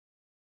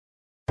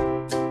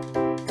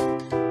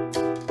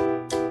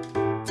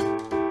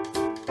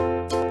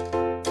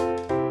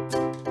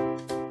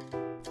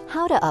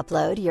How to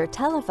upload your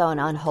telephone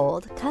on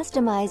hold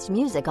customized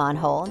music on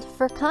hold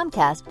for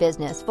Comcast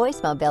Business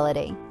Voice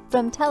Mobility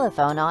from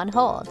Telephone on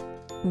Hold.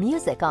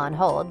 Music on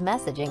hold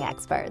messaging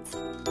experts.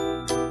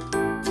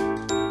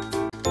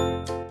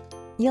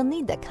 You'll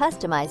need the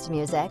customized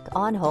music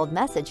on hold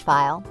message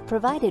file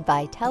provided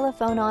by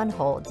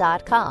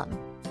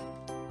telephoneonhold.com.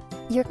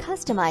 Your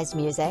customized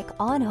music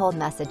on-hold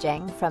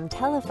messaging from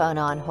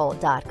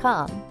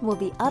telephoneonhold.com will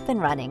be up and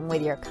running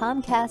with your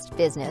Comcast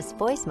Business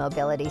Voice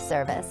Mobility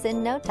service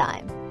in no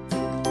time.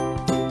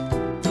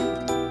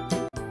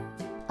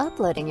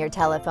 Uploading your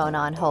telephone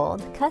on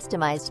hold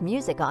customized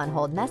music on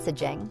hold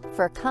messaging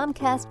for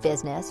Comcast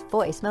Business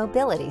Voice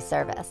Mobility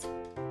service.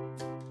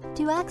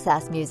 To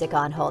access music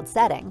on hold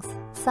settings,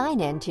 sign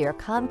in to your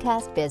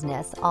Comcast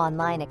Business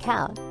online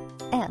account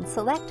and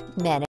select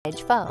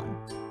Manage Phone.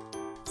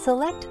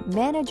 Select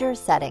Manager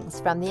Settings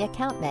from the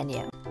account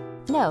menu.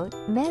 Note,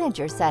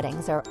 Manager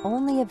settings are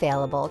only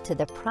available to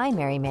the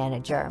primary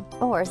manager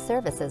or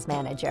services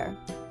manager.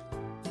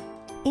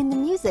 In the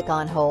Music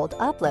on Hold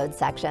Upload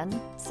section,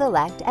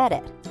 select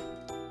Edit.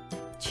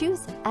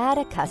 Choose Add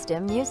a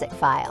custom music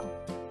file.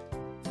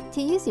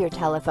 To use your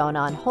telephone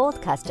on hold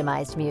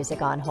customized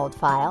music on hold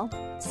file,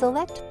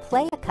 select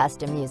Play a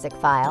custom music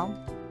file,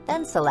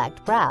 then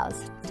select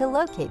Browse to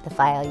locate the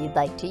file you'd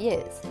like to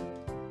use.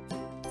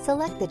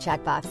 Select the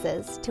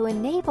checkboxes to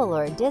enable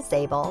or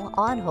disable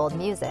on-hold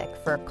music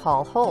for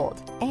Call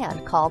Hold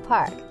and Call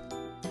Park.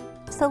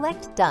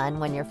 Select Done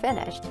when you're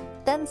finished,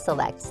 then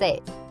select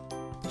Save.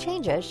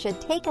 Changes should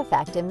take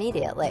effect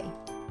immediately.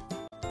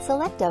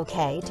 Select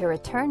OK to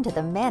return to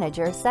the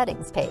Manager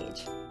Settings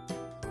page.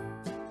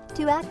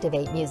 To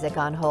activate Music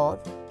on Hold,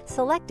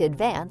 select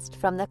Advanced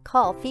from the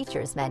Call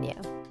Features menu.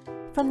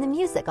 From the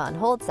Music on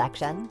Hold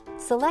section,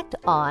 select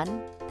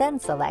On, then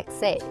select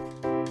Save.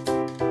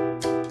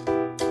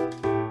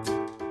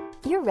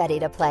 You're ready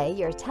to play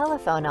your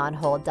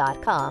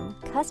telephoneonhold.com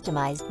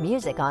customized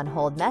music on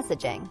hold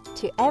messaging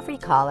to every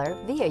caller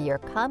via your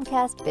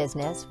Comcast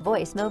Business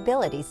Voice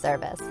Mobility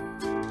service.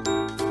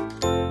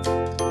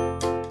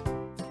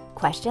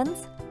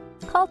 Questions?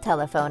 Call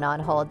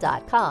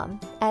telephoneonhold.com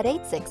at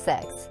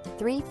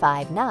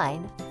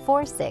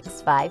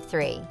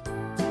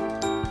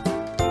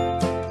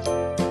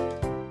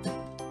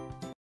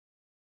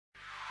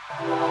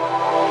 866-359-4653.